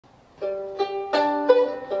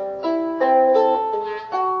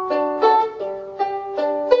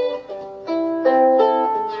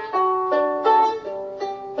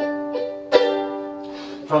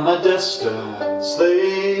distance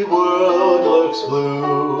the world looks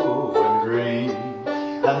blue and green,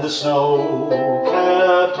 and the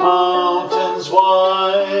snow-capped mountains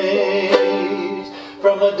white.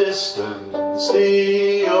 From a distance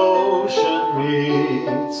the ocean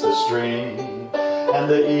meets the stream, and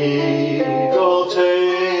the eagle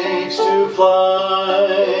takes to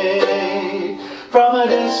flight. From a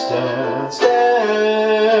distance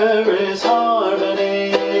there is harmony,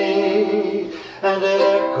 and it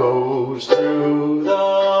echoes through the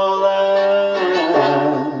land.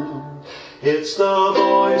 It's the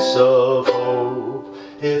voice of hope,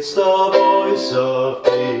 it's the voice of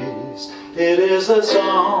peace, it is the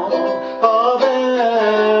song of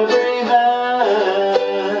every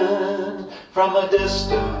man. From a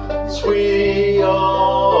distance we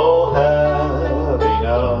all have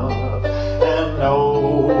enough, and no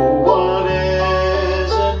one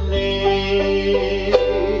is in need.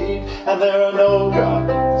 And there are no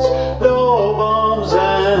guns, no bombs,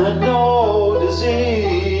 and no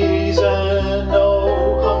disease, and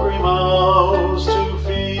no hungry mouths to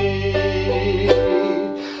feed.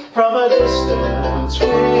 From a distance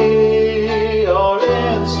we are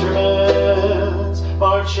instruments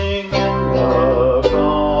marching in the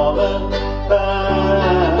common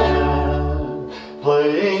band,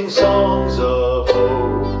 playing songs of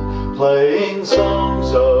hope, playing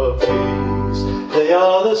songs of peace. They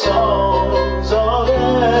are the songs of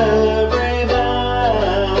every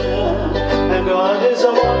man. And God is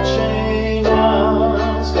a-watching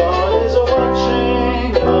us, God is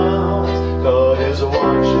a-watching us, God is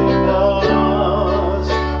a-watching us.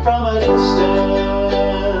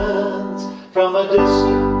 From a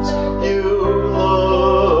distance you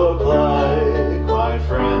look like my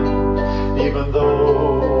friend, even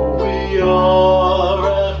though we are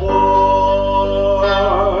at war.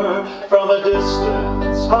 From a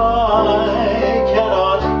distance I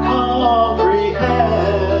cannot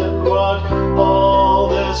comprehend what all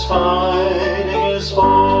this fighting is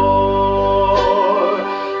for.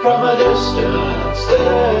 From a distance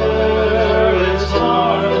there is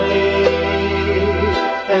harmony,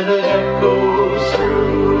 and it echoes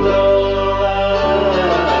through the land.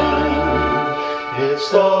 It's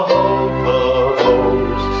the hope of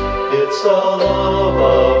hopes, it's the love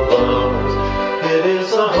of loves, it is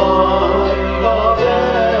the heart of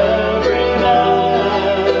every man.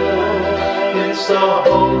 It's the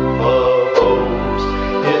hope of hopes,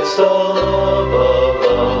 it's the love of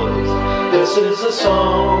loves, this is the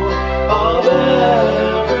song of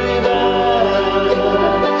every man.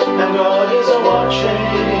 And God is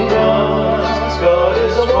a-watching us, God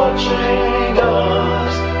is a-watching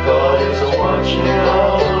us, God is a-watching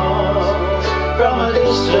us. From a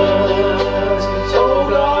distance, oh,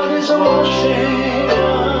 God is a-watching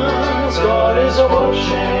us, God is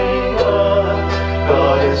a-watching us,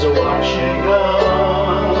 God is a-watching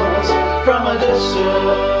us. From a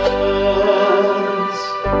distance.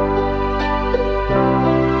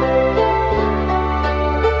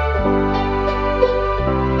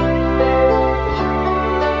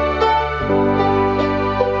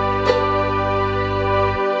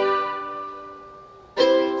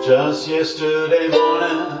 Just yesterday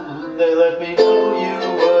morning they let me know you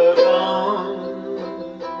were gone.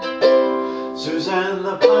 Suzanne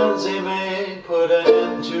the pansy maid put an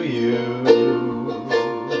end to you.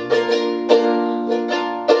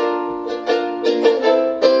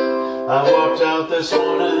 I walked out this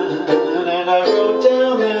morning and I wrote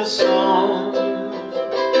down this song.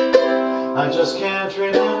 I just can't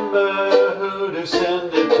remember who to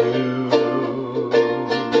send it to.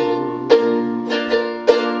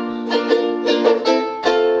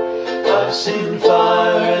 I've seen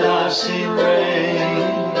fire and I've seen rain,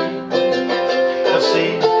 I've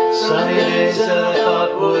seen sunny days that I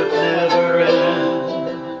thought would never end.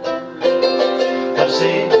 I've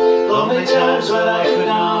seen lonely times when I could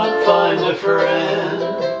not find a friend,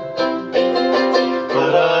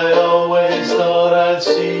 but I always thought I'd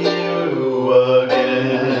see you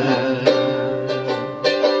again.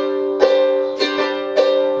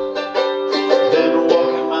 Been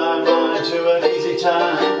walking my mind to an easy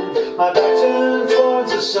time, my back turned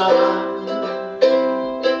towards the sun.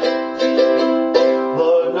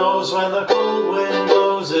 Lord knows when the cold wind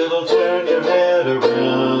blows, it'll turn your head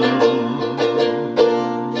around.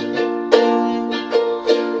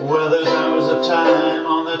 Well, there's hours of time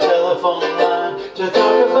on the telephone line to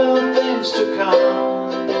talk about things to come.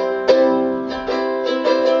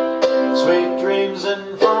 Sweet dreams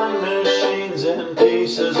and flying machines and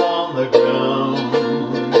pieces on the ground.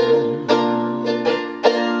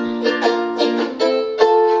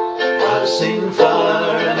 I've seen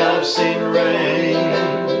fire and I've seen rain,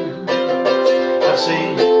 I've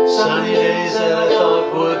seen sunny days that I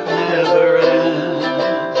thought would never end.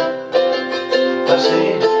 I've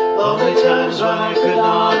seen lonely times when I could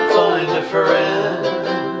not find a friend,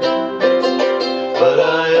 but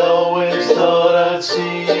I always thought I'd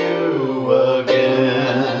see you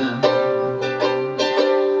again.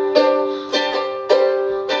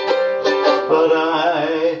 But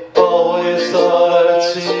I always thought